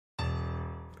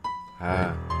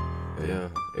high. Yeah,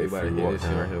 everybody hear this shit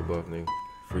right down. here, buff nigga.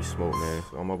 Free smoke, man.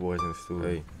 All my boys in the studio.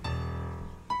 Hey,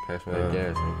 Pass me that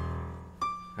gas, man.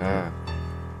 High.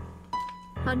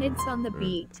 Hundreds on the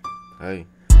beat. Hey.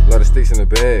 Lot of sticks in the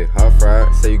bag, hot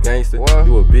fried. Say you gangster, What?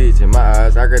 you a bitch in my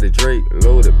eyes. I got the Drake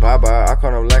loaded, bye-bye. I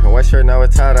call him black and white shirt, now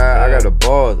it's tie-dye. I got the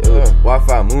balls,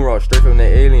 Wi-Fi, moonrock, straight from the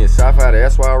alien, sci-fi.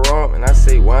 That's why I rob, and I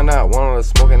say, why not? One on the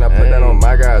smoke, and I put that on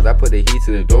my guys. I put the heat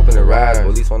to the dope in the rise.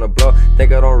 Police on the block,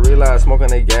 think I don't realize smoking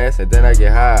the gas, and then I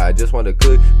get high. I just want to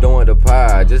cook, don't want the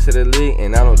pie. I just hit a lick,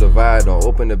 and I don't divide. Don't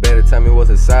open the bed to tell me what's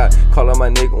inside. Call up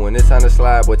my nigga when it's time to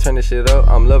slide. Boy, turn this shit up,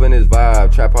 I'm loving this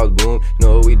vibe. Trap house boom, you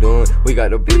know what we doing? We got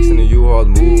the bricks in the U-Haul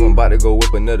move. I'm about to go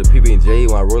whip another PB&J.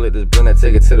 When I roll it this blunt, I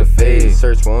take it to the face.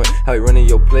 Search for him, how he running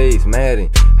your place,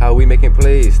 Madden. How we making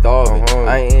plays, starving.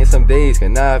 I ain't in some days,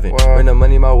 conniving. Bring the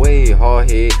money my way, hard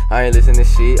head. I ain't listening to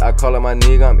shit. I call up my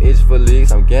nigga, I'm itch for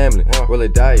leaks. I'm gambling. Roll a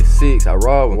dice, 6, I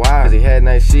rob him. Cause he had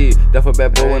nice shit. Duff a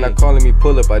bad boy when I call him, he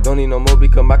pull up. I don't need no more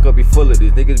because my cup be full of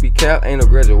these niggas be capped. Ain't no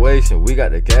graduation. We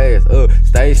got the gas,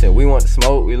 station. We want the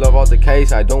smoke, we love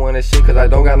altercation. I don't want that shit cause I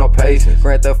don't got no patience.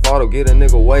 Grand Theft Auto, get a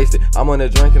nigga wasted. I'm on the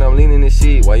drink and I'm leaning this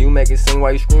shit. Why you making sing,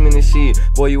 why you screaming this shit?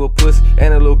 Boy, you a pussy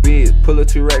and a little bitch. Pull a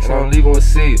 2 racks and I'm leaving with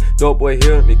C. Dope boy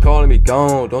hearing me, calling me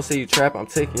gone. Don't say you trap, I'm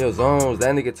taking your zones.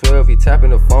 That nigga 12, he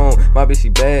tapping the phone. My bitch, she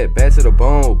bad to the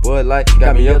bone. Bud Light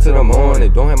got me up to the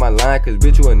morning. Don't hit my line cause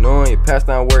bitch, you annoying. Pass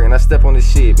down work and I step on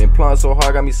this shit. Been plotting so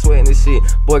hard, got me sweating this shit.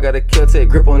 Boy, got a kill, take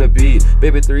grip on the beat.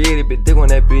 Baby 380, bit dick on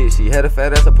that bitch. She had a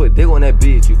fat ass, I put dick on that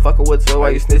bitch. You fucking with 12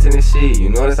 while you snitching this shit. You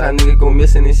know that's how nigga go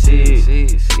missing this shit. Hey,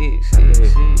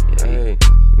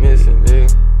 missing,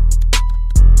 nigga.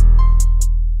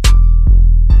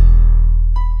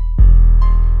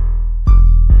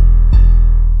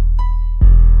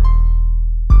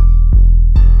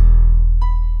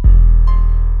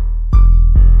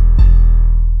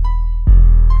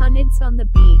 Hundreds on the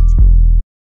beat.